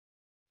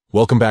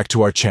Welcome back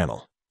to our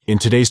channel. In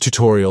today's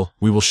tutorial,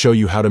 we will show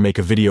you how to make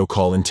a video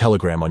call in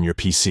Telegram on your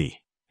PC.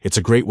 It's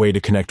a great way to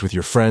connect with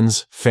your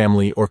friends,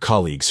 family, or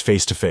colleagues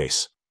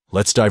face-to-face.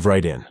 Let's dive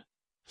right in.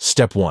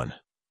 Step 1.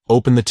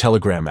 Open the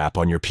Telegram app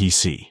on your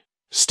PC.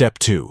 Step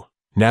 2.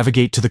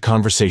 Navigate to the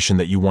conversation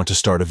that you want to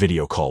start a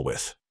video call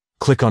with.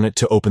 Click on it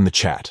to open the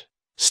chat.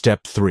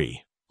 Step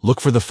 3. Look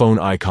for the phone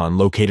icon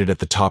located at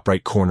the top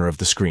right corner of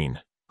the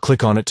screen.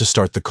 Click on it to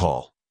start the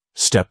call.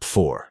 Step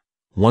 4.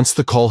 Once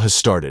the call has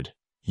started,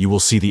 you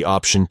will see the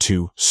option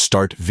to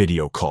Start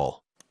Video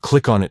Call.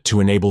 Click on it to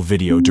enable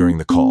video during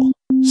the call.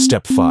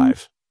 Step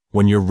 5.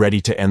 When you're ready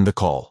to end the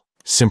call,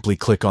 simply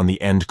click on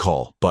the End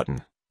Call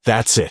button.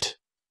 That's it.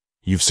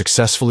 You've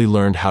successfully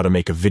learned how to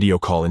make a video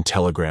call in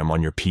Telegram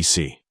on your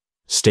PC.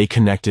 Stay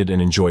connected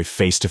and enjoy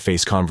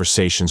face-to-face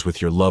conversations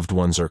with your loved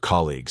ones or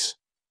colleagues.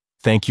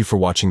 Thank you for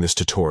watching this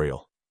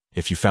tutorial.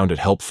 If you found it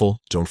helpful,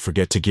 don't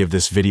forget to give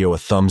this video a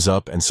thumbs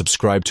up and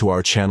subscribe to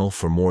our channel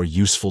for more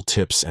useful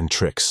tips and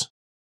tricks.